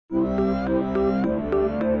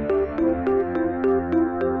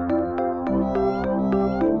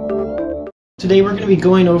Today we're going to be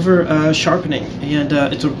going over sharpening, and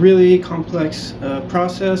it's a really complex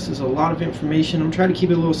process. There's a lot of information. I'm trying to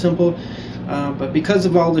keep it a little simple, but because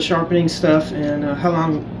of all the sharpening stuff and how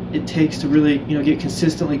long it takes to really get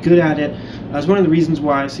consistently good at it, it's one of the reasons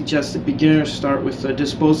why I suggest that beginners start with a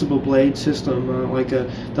disposable blade system, like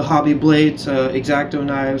the hobby blades, X-Acto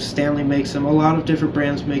knives. Stanley makes them. A lot of different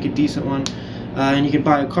brands make a decent one, and you can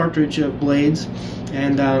buy a cartridge of blades,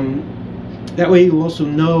 and that way you also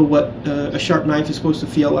know what a sharp knife is supposed to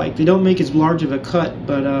feel like. They don't make as large of a cut,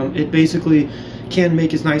 but it basically can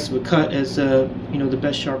make as nice of a cut as the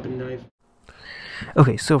best sharpened knife.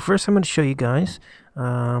 Okay, so first I'm going to show you guys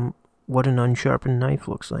what an unsharpened knife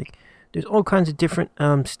looks like. There's all kinds of different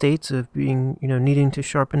states of being, needing to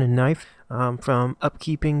sharpen a knife, from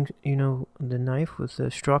upkeeping, the knife with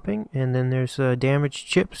the stropping, and then there's damaged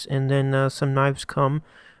chips, and then some knives come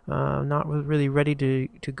not really ready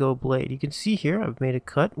to go blade. You can see here I've made a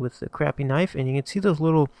cut with a crappy knife, and you can see those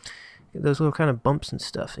little kind of bumps and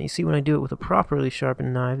stuff. And you see when I do it with a properly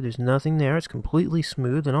sharpened knife, there's nothing there. It's completely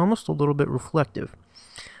smooth and almost a little bit reflective.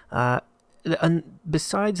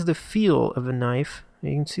 Besides the feel of a knife,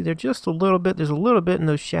 you can see there's a little bit in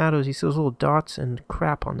those shadows. You see those little dots and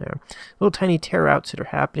crap on there, little tiny tear outs that are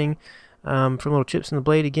happening from little chips in the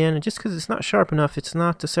blade again, and just because it's not sharp enough, it's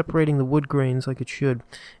not separating the wood grains like it should.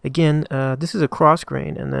 Again, this is a cross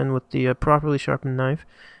grain, and then with the properly sharpened knife,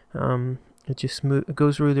 it just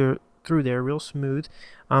goes through there real smooth.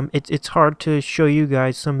 It's hard to show you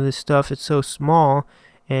guys some of this stuff. It's so small,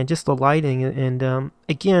 and just the lighting, and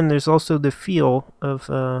again, there's also the feel of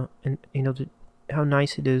how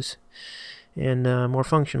nice it is, and more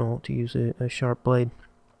functional to use a sharp blade.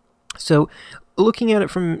 So looking at it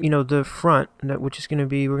from the front, which is going to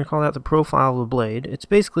be, we're going to call that the profile of the blade, it's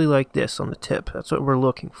basically like this on the tip. That's what we're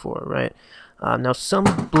looking for, right? Now some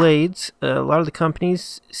blades, a lot of the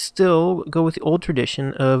companies still go with the old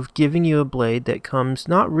tradition of giving you a blade that comes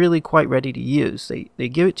not really quite ready to use. They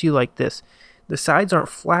give it to you like this. The sides aren't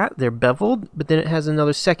flat, they're beveled, but then it has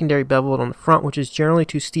another secondary bevel on the front, which is generally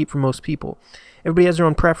too steep for most people. Everybody has their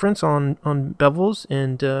own preference on bevels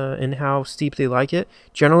and how steep they like it.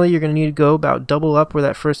 Generally, you're going to need to go about double up where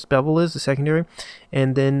that first bevel is, the secondary,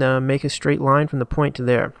 and then make a straight line from the point to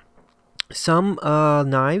there. Some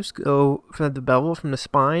knives go from the bevel from the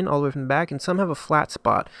spine all the way from the back, and some have a flat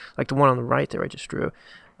spot, like the one on the right there I just drew.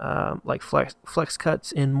 Like flex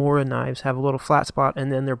cuts in Mora knives have a little flat spot,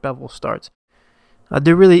 and then their bevel starts.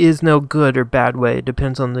 There really is no good or bad way. It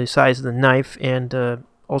depends on the size of the knife and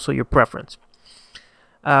also your preference.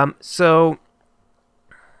 So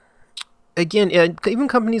again, even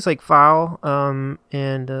companies like File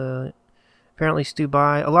and apparently Stu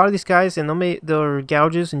By, a lot of these guys, and their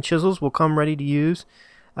gouges and chisels will come ready to use,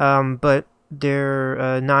 but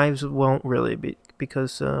their knives won't really be,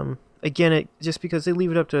 because again, just because they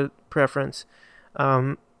leave it up to preference.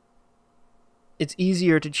 It's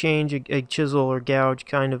easier to change a chisel or gouge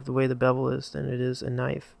kind of the way the bevel is than it is a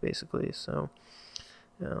knife, basically. So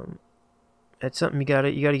it's something you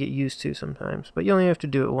gotta get used to sometimes, but you only have to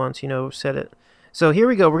do it once, set it. So here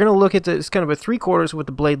we go. We're gonna look at it's kind of a 3/4 of what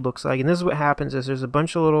the blade looks like, and this is what happens: is there's a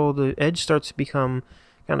bunch of the edge starts to become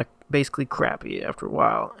kind of basically crappy after a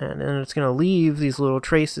while, and then it's gonna leave these little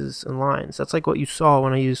traces and lines. That's like what you saw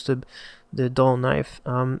when I used the dull knife.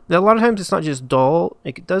 A lot of times it's not just dull;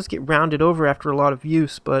 it does get rounded over after a lot of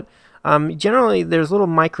use, but generally there's little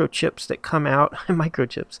microchips that come out.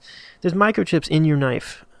 Microchips. There's microchips in your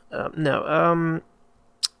knife.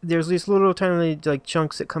 There's these little tiny like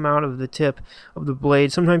chunks that come out of the tip of the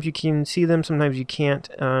blade. Sometimes you can see them, sometimes you can't,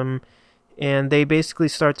 and they basically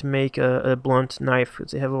start to make a blunt knife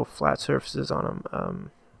because they have little flat surfaces on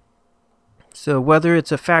them. So whether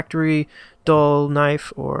it's a factory dull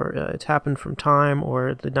knife, or it's happened from time,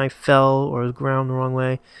 or the knife fell or was ground the wrong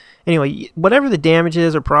way, anyway, whatever the damage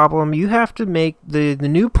is or problem, you have to make the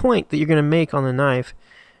new point that you're going to make on the knife.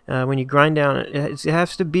 When you grind down it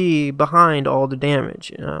has to be behind all the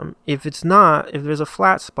damage. If it's not, if there's a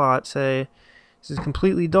flat spot, say this is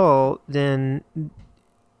completely dull, then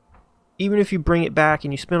even if you bring it back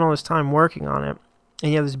and you spend all this time working on it,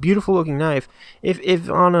 and you have this beautiful looking knife, if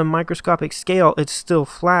on a microscopic scale it's still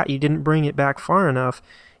flat, you didn't bring it back far enough,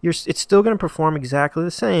 it's still going to perform exactly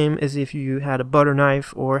the same as if you had a butter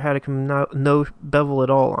knife or had no bevel at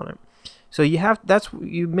all on it. So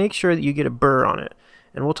you make sure that you get a burr on it.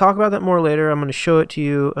 And we'll talk about that more later. I'm going to show it to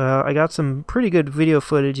you. I got some pretty good video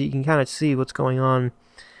footage that you can kind of see what's going on.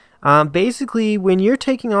 Basically, when you're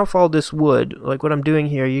taking off all this wood, like what I'm doing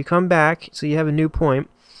here, you come back, so you have a new point.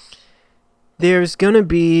 There's going to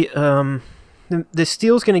be, the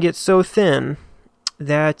steel's going to get so thin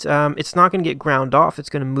that it's not going to get ground off. It's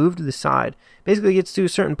going to move to the side. Basically, it gets to a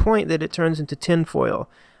certain point that it turns into tin foil.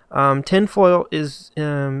 Tin foil is,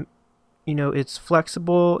 it's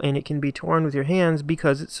flexible and it can be torn with your hands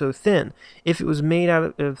because it's so thin. If it was made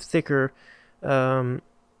out of thicker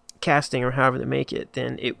casting or however they make it,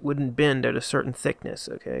 then it wouldn't bend at a certain thickness.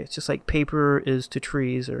 Okay, it's just like paper is to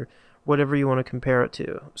trees or whatever you want to compare it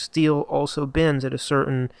to. Steel also bends at a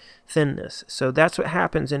certain thinness. So that's what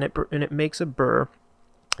happens, and it makes a burr.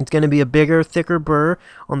 It's going to be a bigger, thicker burr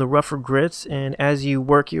on the rougher grits, and as you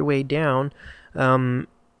work your way down,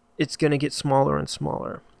 it's going to get smaller and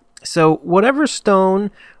smaller. So whatever stone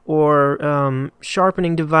or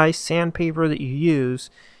sharpening device, sandpaper that you use,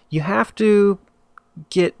 you have to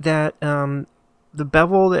get that the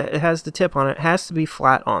bevel that has the tip on it has to be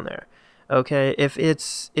flat on there. Okay, if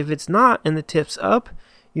it's not and the tip's up,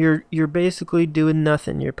 you're basically doing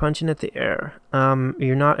nothing. You're punching at the air.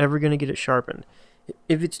 You're not ever going to get it sharpened.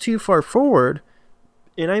 If it's too far forward,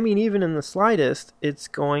 and I mean even in the slightest, it's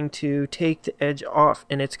going to take the edge off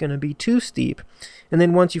and it's going to be too steep. And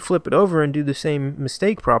then once you flip it over and do the same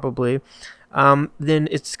mistake probably, then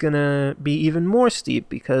it's going to be even more steep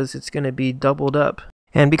because it's going to be doubled up.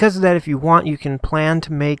 And because of that, if you want, you can plan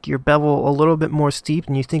to make your bevel a little bit more steep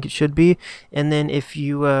than you think it should be. And then if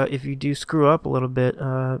you do screw up a little bit,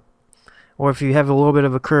 or if you have a little bit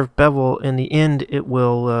of a curved bevel, in the end, it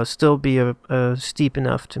will still be steep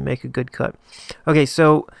enough to make a good cut. Okay,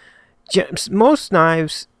 so most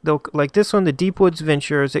knives, like this one, the Deepwoods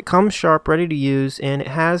Ventures, it comes sharp, ready to use, and it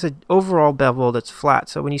has an overall bevel that's flat.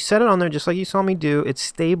 So when you set it on there, just like you saw me do, it's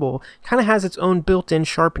stable. Kind of has its own built-in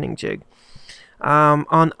sharpening jig.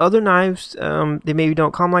 On other knives, they maybe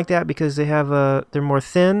don't come like that because they're more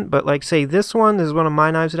thin, but like say this is one of my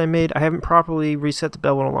knives that I made. I haven't properly reset the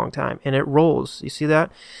bevel in a long time and it rolls. You see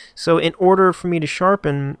that? So in order for me to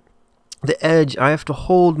sharpen the edge, I have to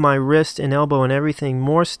hold my wrist and elbow and everything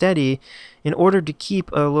more steady in order to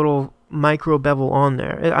keep a little micro bevel on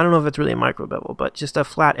there. I don't know if it's really a micro bevel, but just a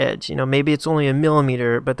flat edge. Maybe it's only 1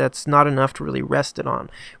 millimeter, but that's not enough to really rest it on.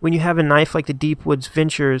 When you have a knife like the Deepwoods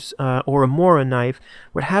Ventures or a Mora knife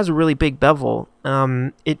where it has a really big bevel,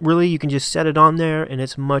 you can just set it on there and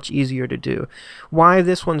it's much easier to do. Why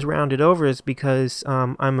this one's rounded over is because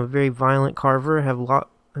I'm a very violent carver, have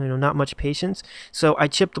not much patience, so I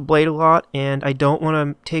chip the blade a lot, and I don't want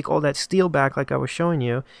to take all that steel back like I was showing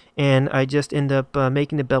you, and I just end up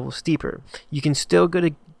making the bevel steeper. You can still get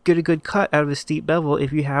a good cut out of a steep bevel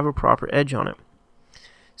if you have a proper edge on it.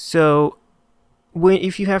 So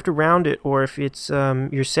if you have to round it, or if it's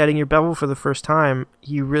you're setting your bevel for the first time,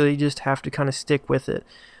 you really just have to kind of stick with it.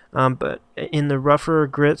 But in the rougher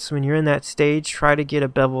grits, when you're in that stage, try to get a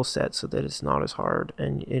bevel set so that it's not as hard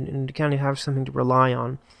and kind of have something to rely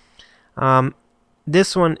on.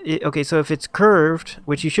 This one, okay, so if it's curved,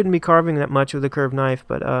 which you shouldn't be carving that much with a curved knife,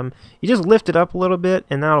 but you just lift it up a little bit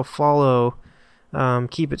and that'll follow,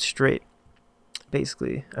 keep it straight,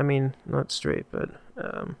 basically. I mean, not straight, but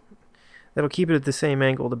that'll keep it at the same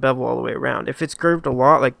angle, the bevel all the way around. If it's curved a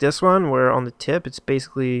lot like this one, where on the tip it's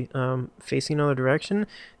basically facing another direction,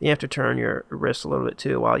 you have to turn your wrist a little bit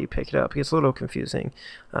too while you pick it up. It gets a little confusing,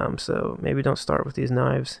 so maybe don't start with these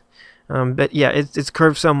knives. But yeah, it's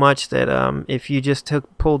curved so much that if you just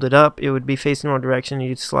pulled it up, it would be facing the wrong direction.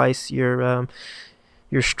 You'd slice your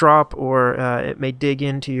strop, or it may dig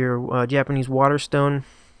into your Japanese water stone.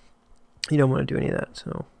 You don't want to do any of that,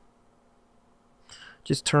 so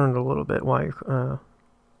just turn it a little bit while you're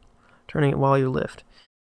turning it while you lift.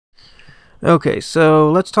 Okay,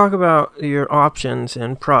 so let's talk about your options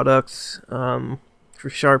and products for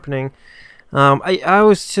sharpening.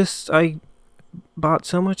 I bought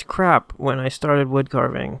so much crap when I started wood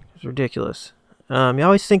carving. It's ridiculous. You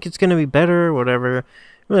always think it's going to be better or whatever.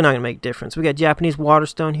 Really not going to make a difference. We got Japanese water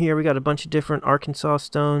stone here. We got a bunch of different Arkansas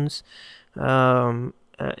stones. I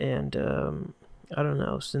don't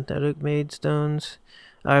know, synthetic made stones.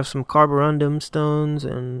 I have some carborundum stones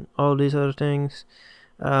and all these other things.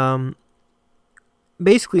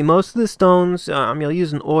 Basically, most of the stones, you'll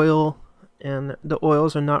use an oil, and the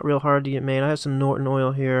oils are not real hard to get made. I have some Norton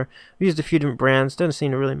oil here. I used a few different brands. Doesn't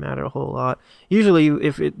seem to really matter a whole lot. Usually,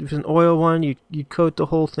 if it's an oil one, you coat the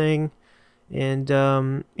whole thing, and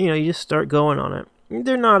you just start going on it.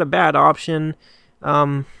 They're not a bad option.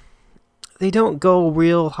 They don't go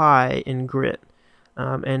real high in grit.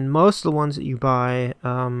 And most of the ones that you buy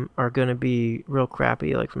are going to be real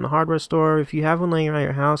crappy, like from the hardware store. If you have one laying around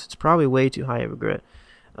your house, it's probably way too high of a grit.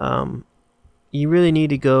 You really need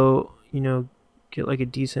to go, get like a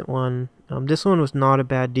decent one. This one was not a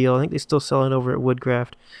bad deal. I think they still sell it over at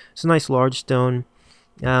Woodcraft. It's a nice large stone.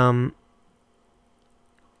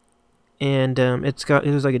 and it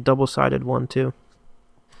was like a double-sided one too.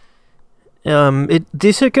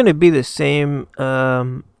 These are going to be the same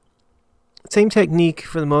same technique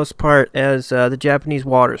for the most part as the Japanese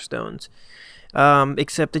water stones,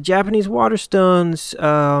 except the Japanese water stones,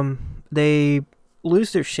 they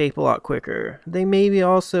lose their shape a lot quicker. They maybe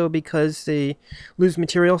also, because they lose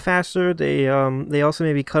material faster, they also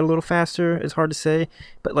maybe cut a little faster. It's hard to say,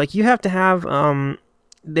 but like you have to have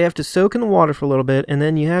they have to soak in the water for a little bit, and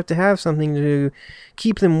then you have to have something to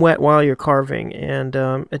keep them wet while you're carving. And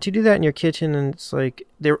to do that in your kitchen, and it's like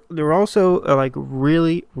they're also like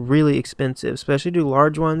really expensive, especially to do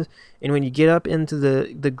large ones. And when you get up into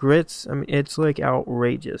the grits, I mean, it's like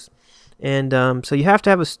outrageous. And so you have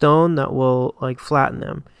to have a stone that will like flatten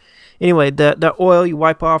them. Anyway, the oil you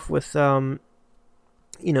wipe off with you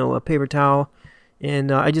know, a paper towel.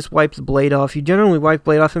 And I just wiped the blade off. You generally wipe the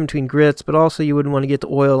blade off in between grits, but also you wouldn't want to get the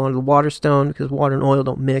oil onto the water stone, because water and oil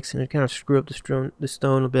don't mix, and it kind of screw up the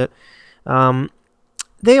stone a bit.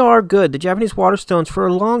 They are good. The Japanese water stones, for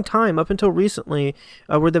a long time, up until recently,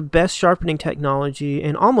 were the best sharpening technology,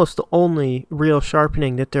 and almost the only real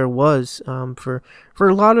sharpening that there was for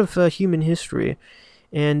a lot of human history.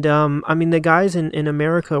 And I mean, the guys in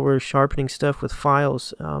America were sharpening stuff with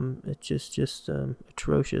files. It's just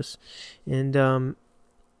atrocious. And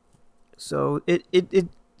so it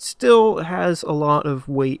still has a lot of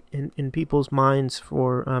weight in people's minds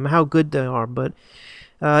for how good they are. But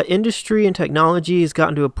industry and technology has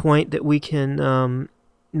gotten to a point that we can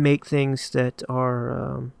make things that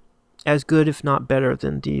are as good, if not better,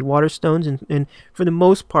 than the water stones, and for the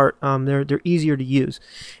most part, they're easier to use.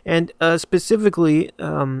 And specifically,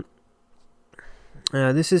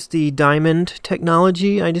 this is the diamond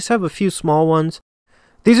technology. I just have a few small ones.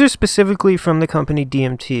 These are specifically from the company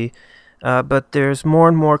DMT, but there's more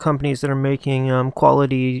and more companies that are making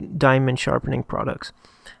quality diamond sharpening products.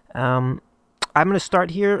 I'm going to start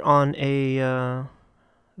here on a.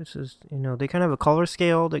 This is, you know, they kind of have a color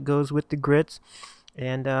scale that goes with the grits.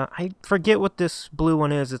 And I forget what this blue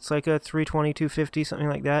one is. It's like a 320, 250, something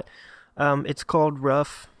like that. It's called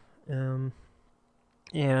rough. They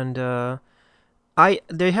have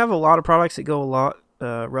a lot of products that go a lot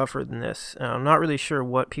rougher than this. I'm not really sure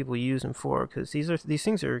what people use them for, because these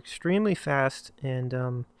things are extremely fast.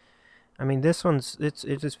 And I mean, this one's it's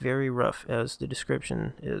just very rough, as the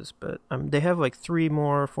description is. But they have like 4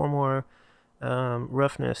 more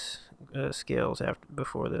roughness scales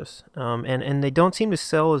before this, and they don't seem to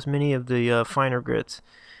sell as many of the finer grits.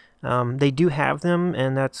 They do have them,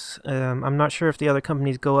 and that's I'm not sure if the other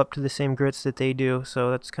companies go up to the same grits that they do,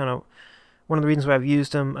 so that's kind of one of the reasons why I've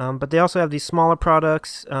used them. But they also have these smaller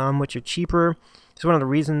products, which are cheaper. It's one of the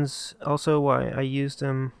reasons also why I use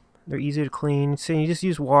them. They're easy to clean, so you just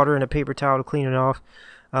use water and a paper towel to clean it off,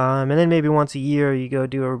 and then maybe once a year you go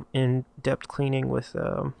do an in-depth cleaning with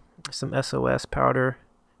some SOS powder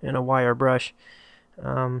and a wire brush.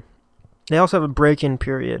 They also have a break-in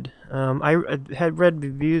period. I had read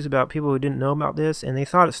reviews about people who didn't know about this, and they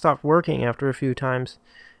thought it stopped working after a few times,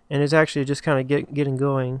 and it's actually just kind of getting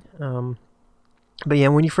going. But yeah,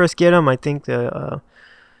 when you first get them, I think they're a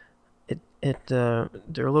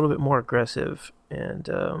little bit more aggressive, and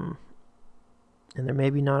they're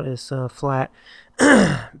maybe not as flat.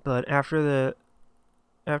 But after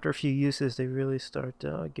a few uses, they really start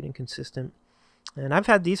getting consistent. And I've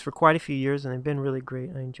had these for quite a few years, and they've been really great.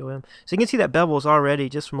 I enjoy them. So you can see that bevel is already,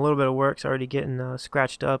 just from a little bit of work, it's already getting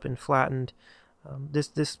scratched up and flattened.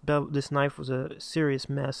 This knife was a serious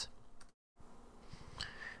mess.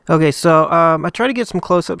 Okay, so I try to get some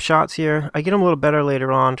close-up shots here. I get them a little better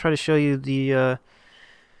later on. Try to show you the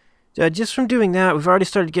just from doing that, we've already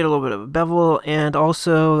started to get a little bit of a bevel, and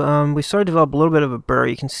also we started to develop a little bit of a burr.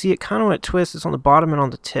 You can see it kind of when it twists. It's on the bottom and on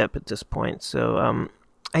the tip at this point. So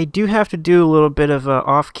I do have to do a little bit of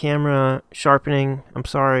off-camera sharpening. I'm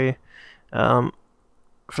sorry. For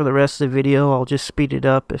the rest of the video, I'll just speed it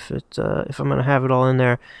up if I'm gonna have it all in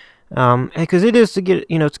there. Because it is to get,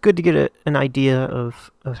 it's good to get an idea of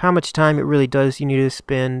how much time it really does you need to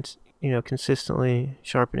spend, consistently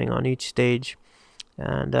sharpening on each stage.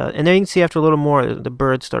 And then you can see after a little more, the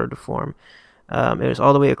bird started to form. It was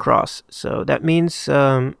all the way across. So that means,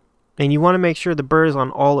 and you want to make sure the bird is on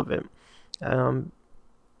all of it,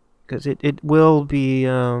 because it will be,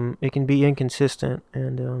 it can be inconsistent,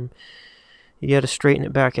 and you got to straighten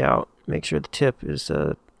it back out. Make sure the tip is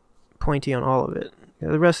pointy on all of it.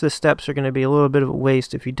 The rest of the steps are going to be a little bit of a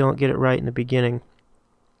waste if you don't get it right in the beginning.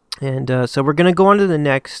 And so we're going to go on to the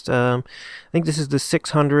next. I think this is the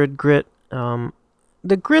 600 grit.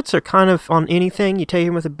 The grits are kind of on anything. You take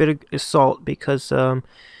them with a bit of salt, because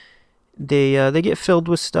they get filled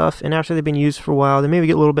with stuff, and after they've been used for a while, they maybe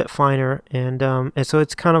get a little bit finer, and so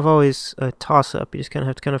it's kind of always a toss-up. You just kind of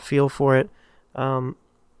have to kind of feel for it.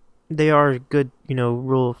 They are a good,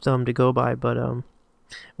 rule of thumb to go by, but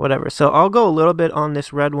whatever. So I'll go a little bit on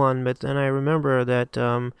this red one, but then I remember that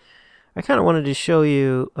I kind of wanted to show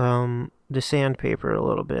you the sandpaper a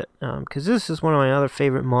little bit, because this is one of my other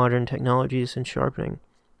favorite modern technologies in sharpening.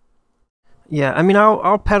 Yeah, I mean,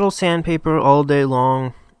 I'll peddle sandpaper all day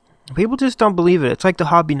long. People just don't believe it. It's like the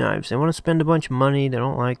hobby knives. They want to spend a bunch of money. They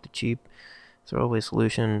don't like the cheap throwaway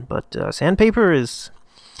solution. But sandpaper is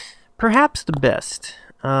perhaps the best,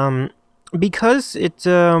 because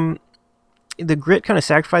the grit kind of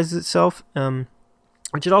sacrifices itself,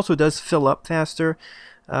 which it also does fill up faster.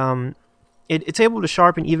 It's able to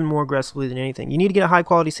sharpen even more aggressively than anything. You need to get a high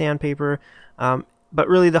quality sandpaper, but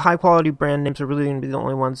really the high quality brand names are really going to be the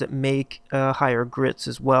only ones that make higher grits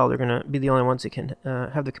as well. They're going to be the only ones that can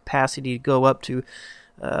have the capacity to go up to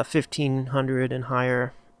 1500 and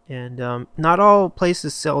higher, and not all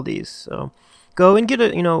places sell these. So go and get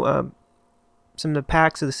some of the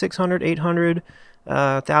packs of the 600, 800,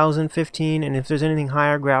 1000, 15, and if there's anything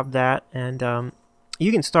higher, grab that, and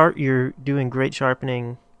you can start your doing great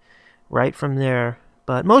sharpening right from there.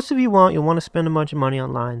 But most of you'll want to spend a bunch of money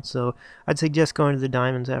online, so I'd suggest going to the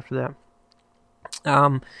diamonds after that.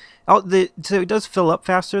 So it does fill up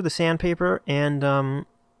faster, the sandpaper, and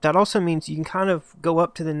that also means you can kind of go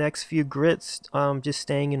up to the next few grits just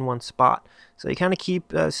staying in one spot. So you kind of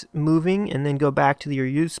keep moving and then go back to your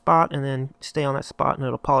used spot and then stay on that spot, and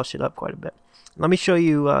it'll polish it up quite a bit. Let me show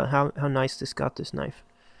you how nice this got, this knife.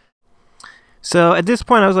 So at this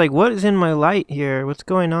point I was like, what is in my light here? What's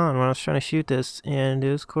going on when I was trying to shoot this? And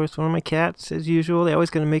it was, of course, one of my cats, as usual. They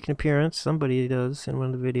always going to make an appearance. Somebody does in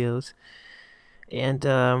one of the videos. And,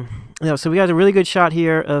 so we got a really good shot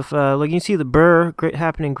here of, look, you can see the burr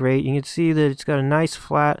happening great. You can see that it's got a nice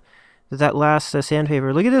flat, that last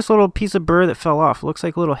sandpaper. Look at this little piece of burr that fell off. It looks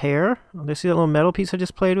like a little hair. You see that little metal piece I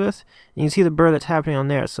just played with? And you can see the burr that's happening on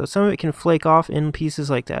there. So some of it can flake off in pieces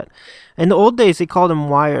like that. In the old days, they called them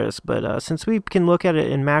wires, but since we can look at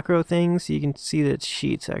it in macro things, you can see that it's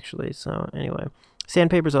sheets, actually. So anyway,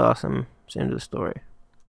 sandpaper's awesome. It's the end of the story.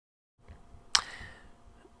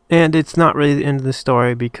 And it's not really the end of the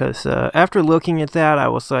story, because after looking at that, I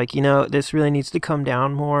was like, this really needs to come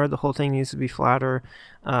down more. The whole thing needs to be flatter.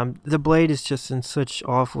 The blade is just in such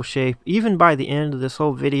awful shape. Even by the end of this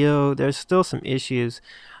whole video, there's still some issues.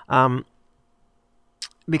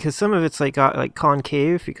 Because some of it's got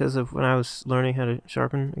concave because of when I was learning how to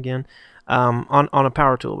sharpen again. On a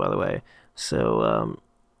power tool, by the way. So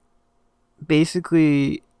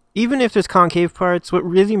basically, even if there's concave parts, what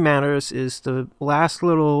really matters is the last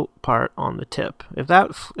little part on the tip. If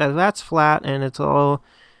that's flat and it's all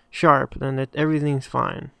sharp, then everything's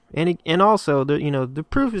fine. And also, the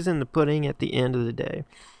proof is in the pudding at the end of the day.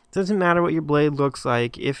 It doesn't matter what your blade looks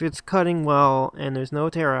like. If it's cutting well and there's no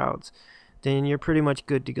tear outs, then you're pretty much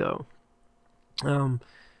good to go.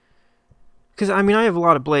 Because I have a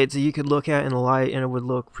lot of blades that you could look at in the light and it would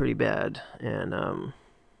look pretty bad. And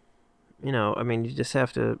you just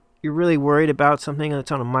have to, you're really worried about something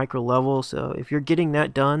that's on a micro level, so if you're getting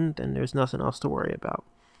that done, then there's nothing else to worry about.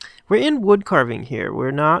 We're in wood carving here.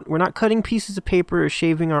 We're not cutting pieces of paper or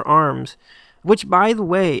shaving our arms, which, by the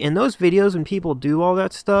way, in those videos when people do all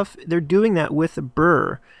that stuff, they're doing that with a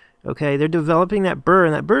burr. Okay, they're developing that burr,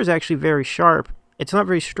 and that burr is actually very sharp. It's not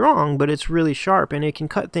very strong, but it's really sharp, and it can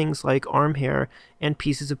cut things like arm hair and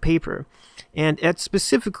pieces of paper. And that's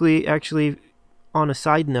specifically, actually, on a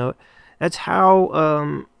side note, that's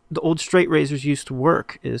how the old straight razors used to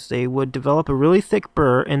work, is they would develop a really thick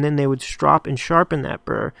burr, and then they would strop and sharpen that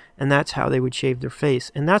burr, and that's how they would shave their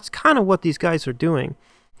face. And that's kind of what these guys are doing.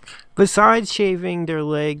 Besides shaving their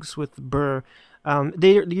legs with the burr,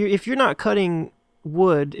 if you're not cutting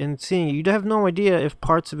wood and seeing it, you have no idea if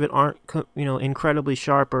parts of it aren't incredibly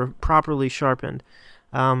sharp or properly sharpened.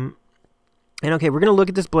 And okay, we're gonna look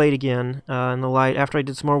at this blade again in the light after I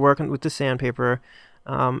did some more work with the sandpaper.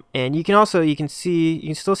 And you can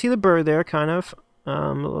still see the burr there, kind of,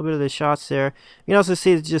 a little bit of the shots there. You can also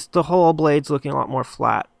see that just the whole blade's looking a lot more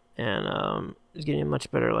flat, and it's getting a much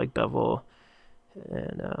better bevel.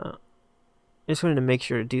 And I just wanted to make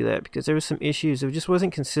sure to do that because there was some issues. It just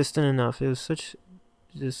wasn't consistent enough. It was such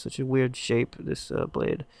a weird shape, this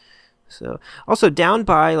blade. So also down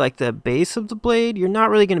by the base of the blade, you're not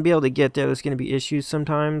really going to be able to get there. There's going to be issues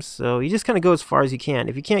sometimes, so you just kind of go as far as you can.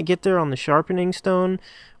 If you can't get there on the sharpening stone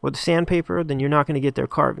or the sandpaper, then you're not going to get there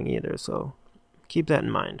carving either, so keep that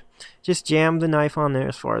in mind. Just jam the knife on there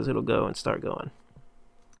as far as it'll go and start going.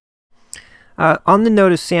 On the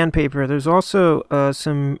note of sandpaper, there's also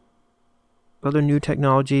some other new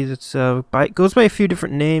technologies. It's it goes by a few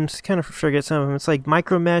different names. Kind of forget some of them. It's like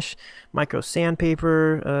micro mesh, micro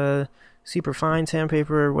sandpaper, super fine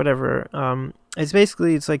sandpaper, whatever.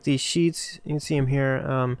 It's like these sheets. You can see them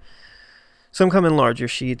here. Some come in larger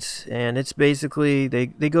sheets, and it's basically they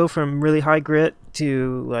go from really high grit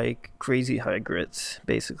to like crazy high grits.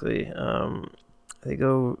 Basically, they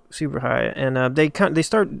go super high, and they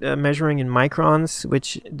start measuring in microns,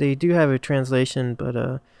 which they do have a translation,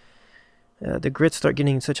 but the grits start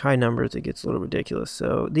getting such high numbers it gets a little ridiculous.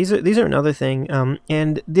 So these are another thing.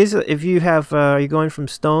 And these, if you have you're going from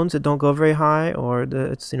stones that don't go very high, or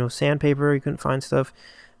it's sandpaper, you couldn't find stuff.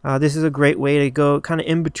 This is a great way to go kind of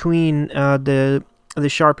in between the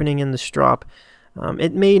sharpening and the strop.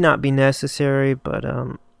 It may not be necessary, but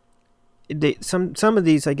some of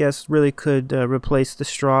these, I guess, really could replace the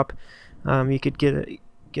strop. You could get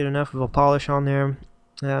enough of a polish on there.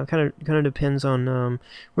 Kind of depends on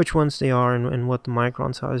which ones they are and what the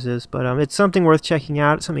micron size is. But it's something worth checking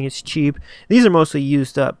out. It's something that's cheap. These are mostly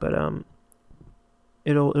used up, but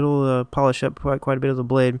it'll polish up quite a bit of the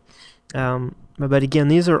blade. But again,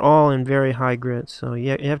 these are all in very high grit, so you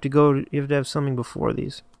have to have something before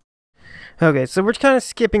these. Okay, so we're kind of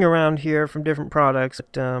skipping around here from different products,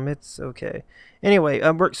 but it's okay. Anyway,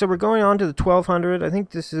 we're going on to the 1200. I think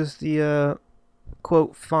this is the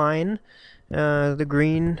quote fine, the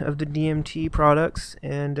green of the DMT products,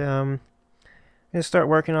 and I'm gonna start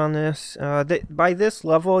working on this. By this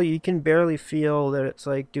level, you can barely feel that it's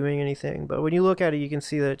like doing anything, but when you look at it, you can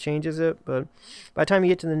see that it changes it. But by the time you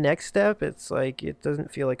get to the next step, it's like it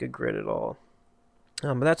doesn't feel like a grit at all.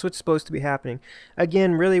 But that's what's supposed to be happening.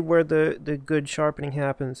 Again, really where the good sharpening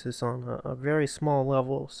happens is on a very small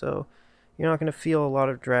level, so you're not going to feel a lot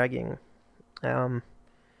of dragging.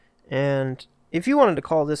 And if you wanted to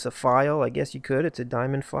call this a file, I guess you could. It's a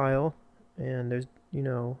diamond file, and there's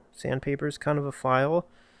sandpaper is kind of a file,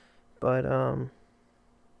 but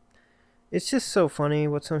it's just so funny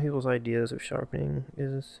what some people's ideas of sharpening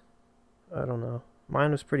is. I don't know. Mine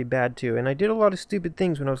was pretty bad too, and I did a lot of stupid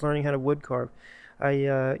things when I was learning how to wood carve.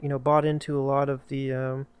 I bought into a lot of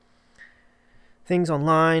the things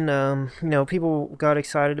online. People got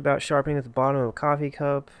excited about sharpening at the bottom of a coffee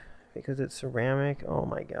cup because it's ceramic. Oh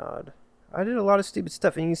my god. I did a lot of stupid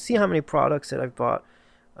stuff, and you can see how many products that I've bought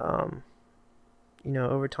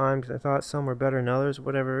over time, because I thought some were better than others,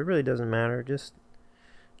 whatever. It really doesn't matter. Just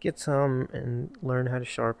get some and learn how to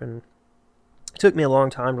sharpen. It took me a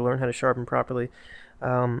long time to learn how to sharpen properly.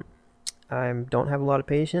 I don't have a lot of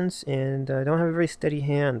patience, and I don't have a very steady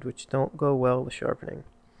hand, which don't go well with sharpening.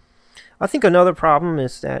 I think another problem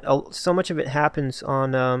is that so much of it happens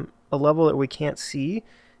on a level that we can't see,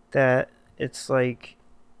 that it's like,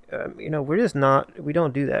 we're just not, we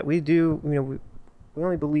don't do that. We do, we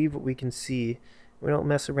only believe what we can see. We don't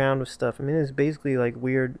mess around with stuff. I mean, it's basically like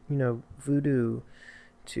weird, voodoo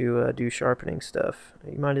to do sharpening stuff.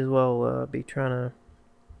 You might as well be trying to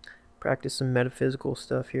practice some metaphysical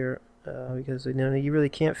stuff here, because you really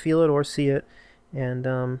can't feel it or see it,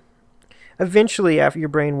 and eventually, after your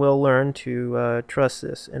brain will learn to trust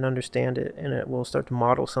this and understand it, and it will start to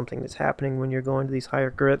model something that's happening when you're going to these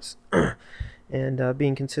higher grits and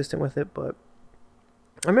being consistent with it. But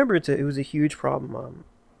I remember it was a huge problem.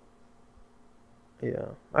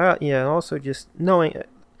 And also just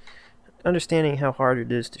understanding how hard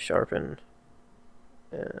it is to sharpen.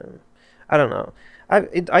 I don't know.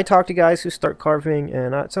 I talk to guys who start carving,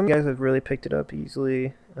 and some guys have really picked it up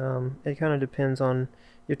easily. It kind of depends on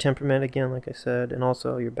your temperament, again, like I said, and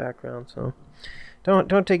also your background. So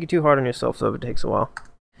don't take it too hard on yourself, though, if it takes a while.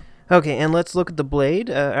 Okay, and let's look at the blade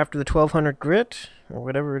after the 1200 grit, or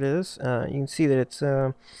whatever it is. You can see that it's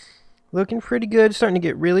looking pretty good, starting to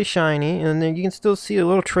get really shiny, and then you can still see a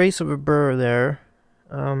little trace of a burr there.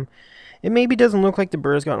 It maybe doesn't look like the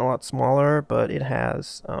burr's gotten a lot smaller, but it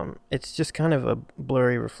has. It's just kind of a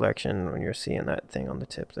blurry reflection when you're seeing that thing on the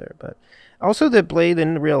tip there. But also, the blade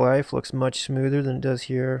in real life looks much smoother than it does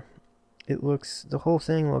here. The whole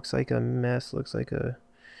thing looks like a mess. Looks like a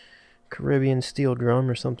Caribbean steel drum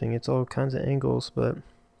or something. It's all kinds of angles, but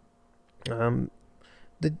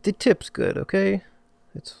the tip's good. Okay,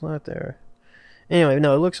 it's flat there. Anyway,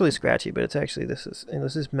 no, it looks really scratchy, but it's actually this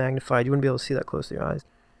is magnified. You wouldn't be able to see that close to your eyes.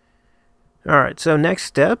 Alright, so next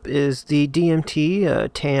step is the DMT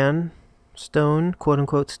tan stone,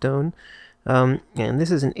 quote-unquote stone. And this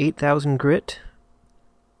is an 8,000 grit.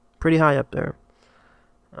 Pretty high up there.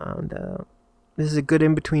 And this is a good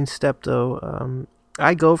in-between step, though.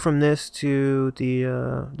 I go from this to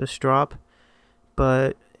the strop,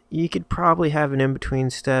 but you could probably have an in-between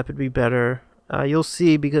step. It'd be better. You'll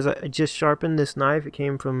see, because I just sharpened this knife. It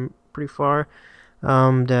came from pretty far.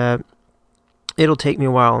 That it'll take me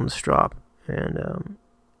a while on the strop, and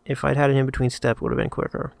if I'd had an in-between step, it would have been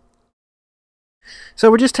quicker. So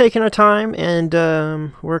we're just taking our time and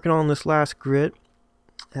working on this last grit.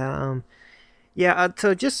 Yeah,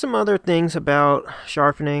 so just some other things about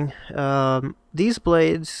sharpening. These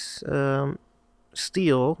blades,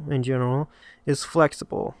 steel in general, is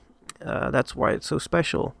flexible. That's why it's so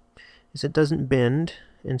special, is it doesn't bend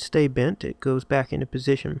and stay bent. It goes back into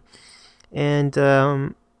position.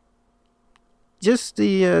 And just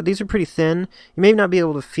these are pretty thin. You may not be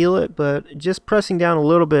able to feel it, but just pressing down a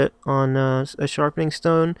little bit on a sharpening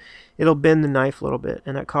stone, it'll bend the knife a little bit,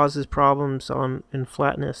 and that causes problems in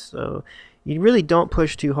flatness. So you really don't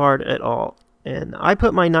push too hard at all. And I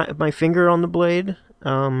put my finger on the blade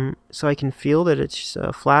so I can feel that it's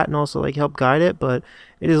flat, and also like help guide it, but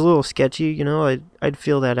it is a little sketchy, you know. I'd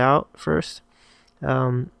feel that out first.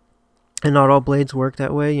 And not all blades work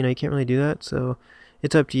that way, you know. You can't really do that, so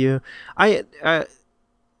it's up to you.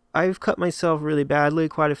 I've cut myself really badly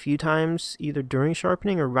quite a few times, either during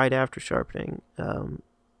sharpening or right after sharpening. I'm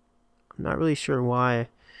not really sure why.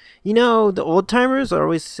 You know, the old timers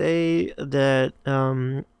always say that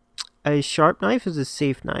a sharp knife is a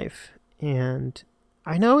safe knife, and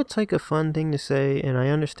I know it's like a fun thing to say, and I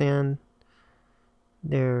understand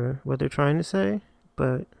what they're trying to say,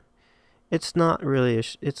 but it's not really.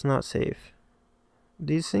 It's not safe.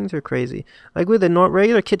 These things are crazy. Like with a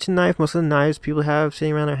regular kitchen knife, most of the knives people have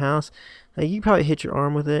sitting around their house, like you probably hit your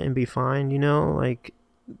arm with it and be fine, you know? Like,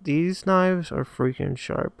 these knives are freaking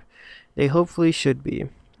sharp. They hopefully should be.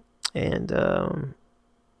 And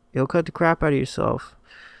you'll cut the crap out of yourself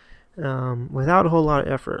without a whole lot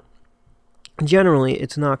of effort. Generally,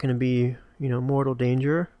 it's not going to be, you know, mortal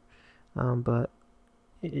danger. But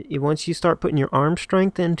once you start putting your arm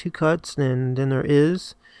strength into cuts, then there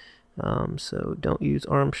is. So don't use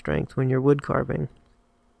arm strength when you're wood carving.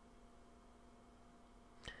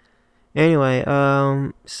 Anyway,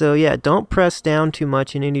 so yeah, don't press down too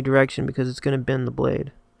much in any direction because it's going to bend the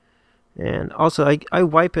blade. And also, I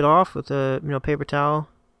wipe it off with a paper towel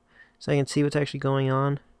so I can see what's actually going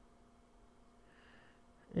on.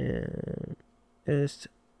 And there's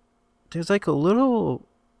like a little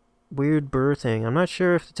weird burr thing. I'm not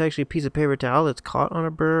sure if it's actually a piece of paper towel that's caught on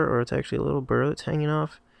a burr or it's actually a little burr that's hanging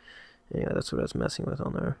off. Yeah, that's what I was messing with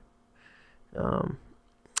on there.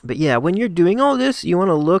 But yeah, when you're doing all this, you want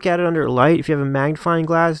to look at it under light. If you have a magnifying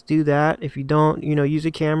glass, do that. If you don't, use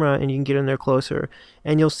a camera and you can get in there closer.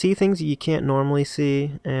 And you'll see things that you can't normally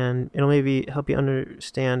see, and it'll maybe help you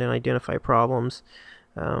understand and identify problems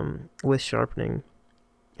with sharpening.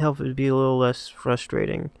 Help it be a little less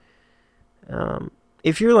frustrating.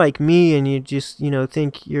 If you're like me and you just,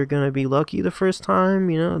 think you're going to be lucky the first time,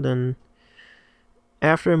 then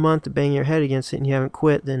after a month of banging your head against it and you haven't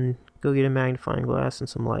quit, then go get a magnifying glass and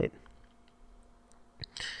some light.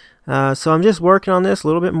 So I'm just working on this a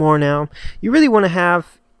little bit more now. You really want to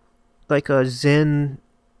have like a zen,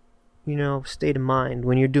 state of mind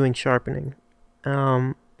when you're doing sharpening.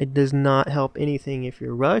 It does not help anything if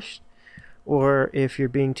you're rushed or if you're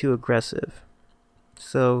being too aggressive.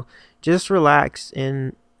 So just relax,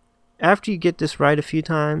 and after you get this right a few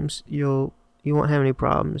times, you won't have any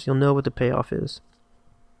problems. You'll know what the payoff is.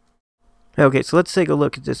 Okay, so let's take a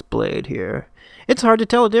look at this blade here. It's hard to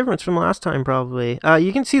tell a difference from last time, probably.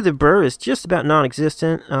 You can see the burr is just about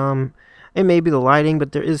non-existent. It may be the lighting,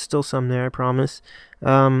 but there is still some there, I promise.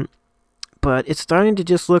 But it's starting to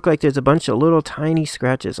just look like there's a bunch of little tiny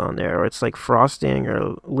scratches on there, or it's like frosting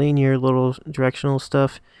or linear little directional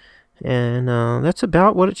stuff. And that's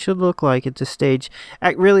about what it should look like at this stage.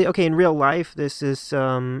 Really, okay, in real life, this is,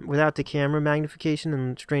 without the camera magnification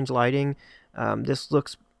and strange lighting, this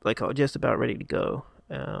looks like just about ready to go.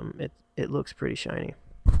 It looks pretty shiny.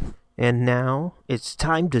 And now it's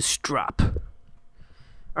time to strop.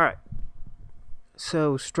 Alright,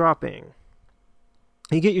 so stropping.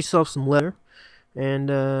 You get yourself some leather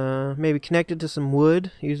and maybe connect it to some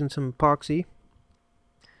wood using some epoxy.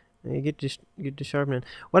 And you get to sharpening.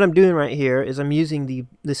 What I'm doing right here is I'm using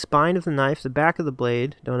the spine of the knife, the back of the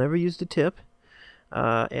blade. Don't ever use the tip.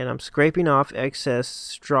 And I'm scraping off excess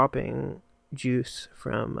stropping juice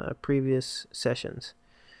from previous sessions.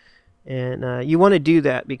 And you want to do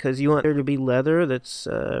that because you want there to be leather that's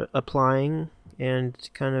applying and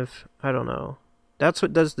kind of, I don't know. That's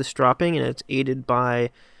what does the stropping, and it's aided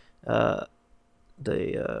by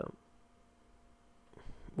the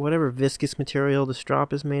whatever viscous material the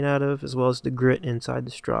strop is made out of, as well as the grit inside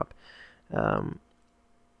the strop.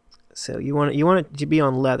 So you want it to be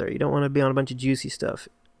on leather. You don't want to be on a bunch of juicy stuff.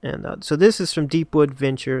 And so this is from Deep Wood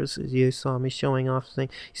Ventures, as you saw me showing off the thing.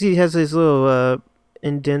 You see, it has this little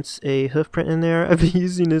indents a hoof print in there. I've been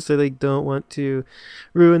using this. I like don't want to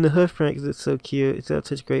ruin the hoof print because it's so cute. It's got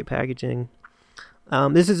such great packaging.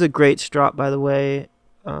 This is a great strop, by the way.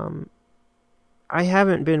 I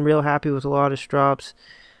haven't been real happy with a lot of strops,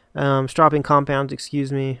 stropping compounds,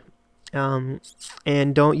 excuse me.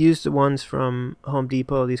 And don't use the ones from Home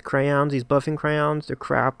Depot. These crayons, these buffing crayons, they're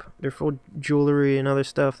crap. They're full of jewelry and other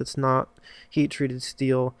stuff that's not heat-treated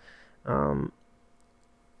steel.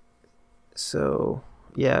 So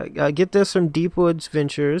yeah, get this from Deep Woods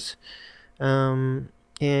Ventures. And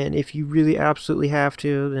if you really absolutely have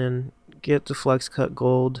to, then get the Flex Cut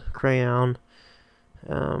Gold crayon.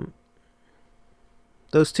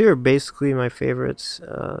 Those two are basically my favorites.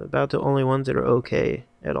 About the only ones that are okay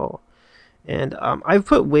at all. And I've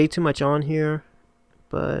put way too much on here,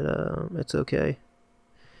 but it's okay.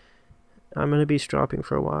 I'm going to be stropping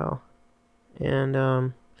for a while. And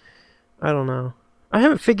I don't know. I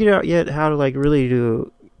haven't figured out yet how to like really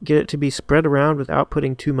get it to be spread around without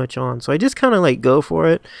putting too much on. So I just kind of like go for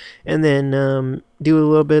it and then do a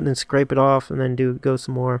little bit and then scrape it off and then go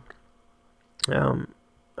some more. I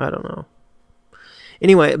don't know.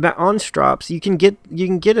 Anyway, about on strops, you can get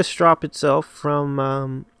a strop itself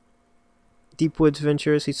from Deep Woods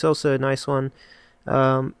Ventures. He sells a nice one.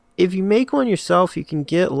 If you make one yourself, you can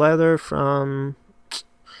get leather from.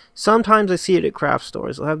 Sometimes I see it at craft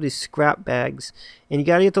stores. They'll have these scrap bags, and you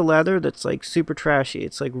gotta get the leather that's like super trashy.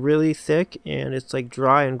 It's like really thick and it's like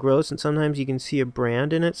dry and gross, and sometimes you can see a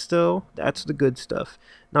brand in it still. That's the good stuff,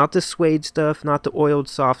 not the suede stuff, not the oiled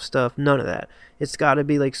soft stuff. None of that. It's gotta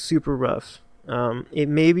be like super rough.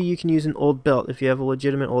 Maybe you can use an old belt if you have a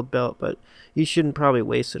legitimate old belt, but you shouldn't probably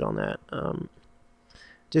waste it on that.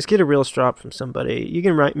 Just get a real strop from somebody. You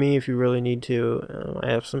can write me if you really need to. I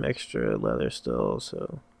have some extra leather still,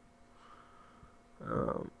 so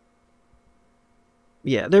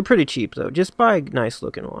yeah, they're pretty cheap though. Just buy a nice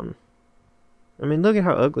looking one. I mean, look at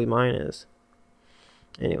how ugly mine is.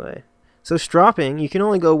 Anyway, so stropping, you can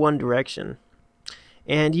only go one direction,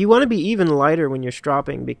 and you want to be even lighter when you're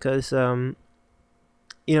stropping because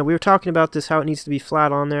you know, we were talking about this, how it needs to be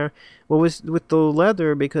flat on there. Well, with the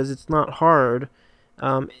leather, because it's not hard,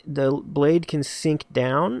 the blade can sink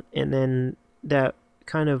down, and then that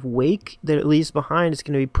kind of wake that it leaves behind is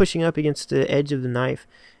going to be pushing up against the edge of the knife,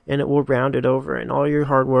 and it will round it over, and all your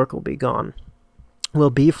hard work will be gone.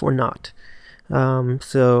 Will be for naught.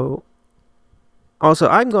 So, also,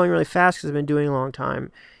 I'm going really fast because I've been doing it a long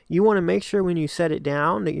time. You want to make sure when you set it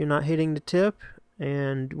down that you're not hitting the tip.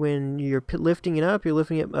 And when you're lifting it up, you're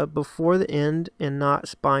lifting it up before the end and not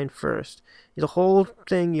spine first. The whole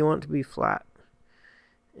thing you want to be flat.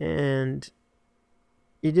 And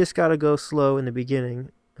you just got to go slow in the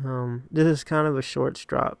beginning. This is kind of a short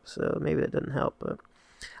strop, so maybe that doesn't help. But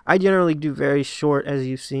I generally do very short, as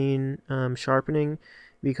you've seen, sharpening,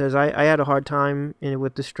 because I had a hard time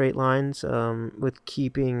with the straight lines with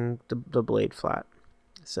keeping the blade flat.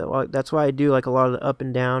 So that's why I do like a lot of the up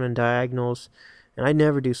and down and diagonals. And I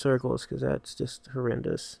never do circles because that's just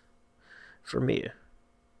horrendous for me.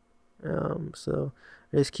 So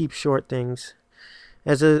I just keep short things.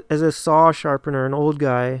 As a saw sharpener, an old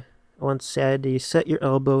guy once said, you set your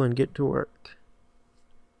elbow and get to work.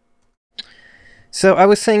 So I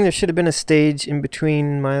was saying there should have been a stage in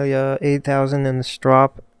between my 8000 and the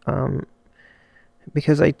strop.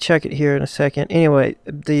 Because I check it here in a second. Anyway,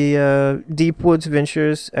 the Deep Woods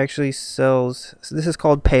Ventures actually sells, so this is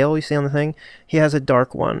called Pale, you see on the thing? He has a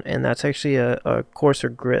dark one, and that's actually a coarser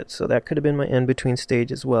grit, so that could have been my in-between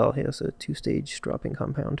stage as well. He has a 2-stage stropping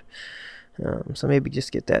compound. So maybe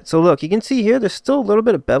just get that. So look, you can see here, there's still a little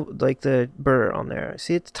bit of bevel, like the burr on there.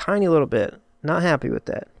 See, it's a tiny little bit. Not happy with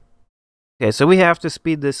that. Okay, so we have to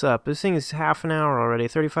speed this up. This thing is half an hour already.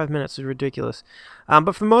 35 minutes is ridiculous.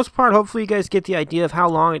 But for the most part, hopefully you guys get the idea of how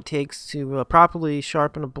long it takes to properly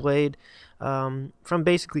sharpen a blade from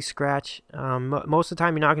basically scratch. Most of the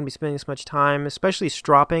time, you're not going to be spending this much time, especially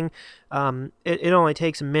stropping. It only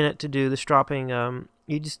takes a minute to do the stropping.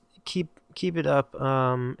 You just keep it up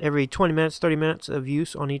every 20 minutes, 30 minutes of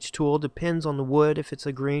use on each tool. Depends on the wood. If it's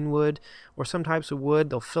a green wood or some types of wood,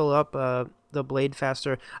 they'll fill up the blade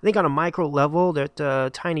faster. I think on a micro level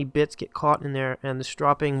that tiny bits get caught in there and the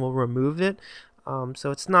stropping will remove it.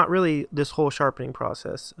 So it's not really this whole sharpening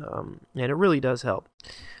process, and it really does help.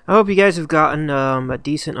 I hope you guys have gotten a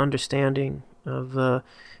decent understanding of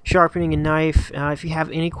sharpening a knife. If you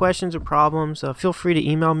have any questions or problems, feel free to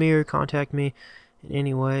email me or contact me in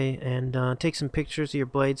any way, and take some pictures of your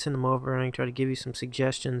blade, send them over, and I can try to give you some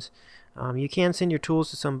suggestions. You can send your tools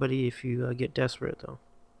to somebody if you get desperate, though.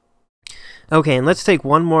 Okay, and let's take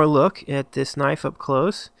one more look at this knife up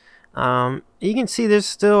close. You can see there's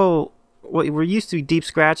still what were used to be deep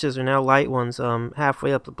scratches are now light ones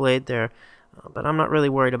halfway up the blade there. But I'm not really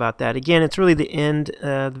worried about that. Again, it's really the end,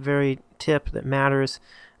 the very tip that matters.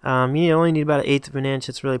 You only need about 1/8 of an inch.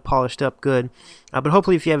 It's really polished up good. But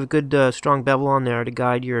hopefully if you have a good strong bevel on there to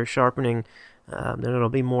guide your sharpening, then it'll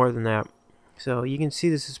be more than that. So you can see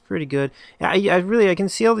this is pretty good. I can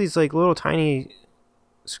see all these like little tiny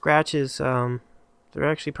scratches. They're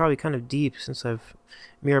actually probably kind of deep since I've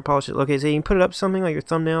mirror polished it. Okay, so you can put it up something like your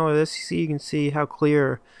thumbnail or this. You can see how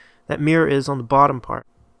clear that mirror is on the bottom part.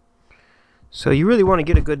 So you really want to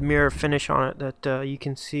get a good mirror finish on it that you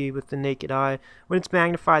can see with the naked eye. When it's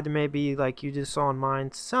magnified, there may be, like you just saw on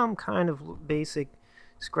mine, some kind of basic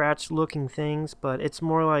scratch looking things, but it's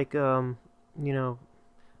more like you know,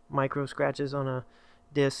 micro scratches on a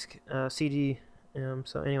disc CD.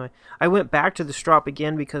 So anyway, I went back to the strop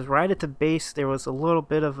again because right at the base there was a little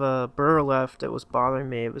bit of a burr left that was bothering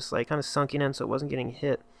me. It was like kind of sunken in, so it wasn't getting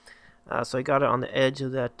hit. So I got it on the edge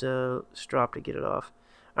of that strop to get it off.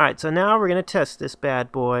 Alright, so now we're going to test this bad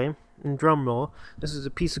boy. And drum roll. This is a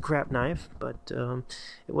piece of crap knife, but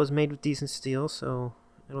it was made with decent steel, so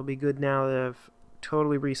it'll be good now that I've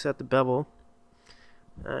totally reset the bevel.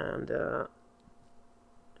 And, oh,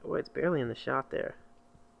 it's barely in the shot there.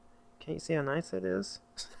 Can't you see how nice that is?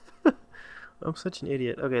 I'm such an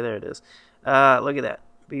idiot. Okay, there it is. Look at that.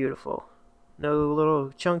 Beautiful. No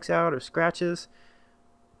little chunks out or scratches.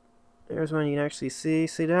 There's one you can actually see.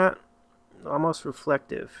 See that? Almost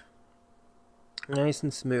reflective, nice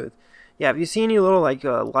and smooth. Yeah, if you see any little like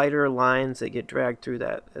lighter lines that get dragged through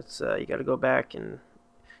that, it's you got to go back and you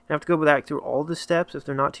have to go back through all the steps if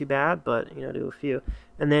they're not too bad, but you know, do a few.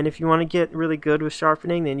 And then if you want to get really good with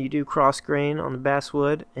sharpening, then you do cross grain on the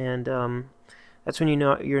basswood, and that's when you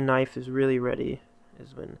know your knife is really ready.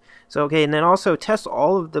 So okay, and then also test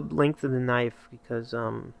all of the length of the knife because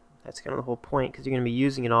that's kind of the whole point, because you're going to be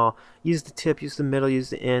using it all. Use the tip, use the middle,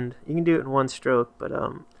 use the end. You can do it in one stroke, but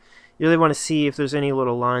you really want to see if there's any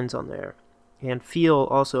little lines on there. And feel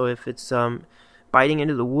also if it's biting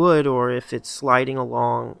into the wood or if it's sliding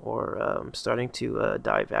along or starting to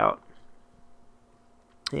dive out.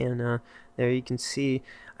 And there you can see,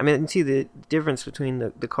 I mean, you can see the difference between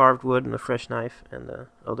the carved wood and the fresh knife and the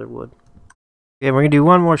other wood. Okay, we're going to do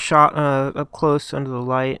one more shot up close under the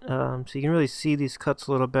light, so you can really see these cuts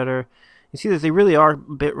a little better. You see that they really are a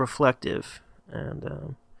bit reflective,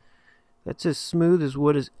 and that's as smooth as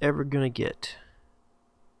wood is ever going to get.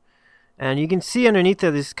 And you can see underneath there,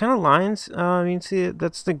 these kind of lines, you can see it,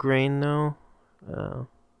 that's the grain though.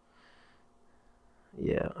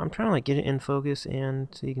 Yeah, I'm trying to like get it in focus and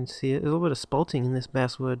so you can see it. There's a little bit of spalting in this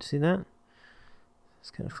basswood, see that? It's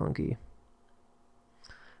kind of funky.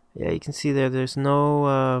 Yeah, you can see there's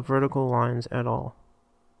no vertical lines at all.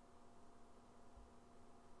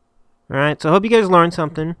 Alright, so I hope you guys learned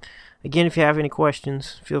something. Again, if you have any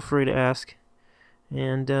questions, feel free to ask.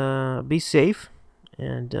 And be safe,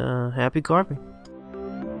 and happy carving.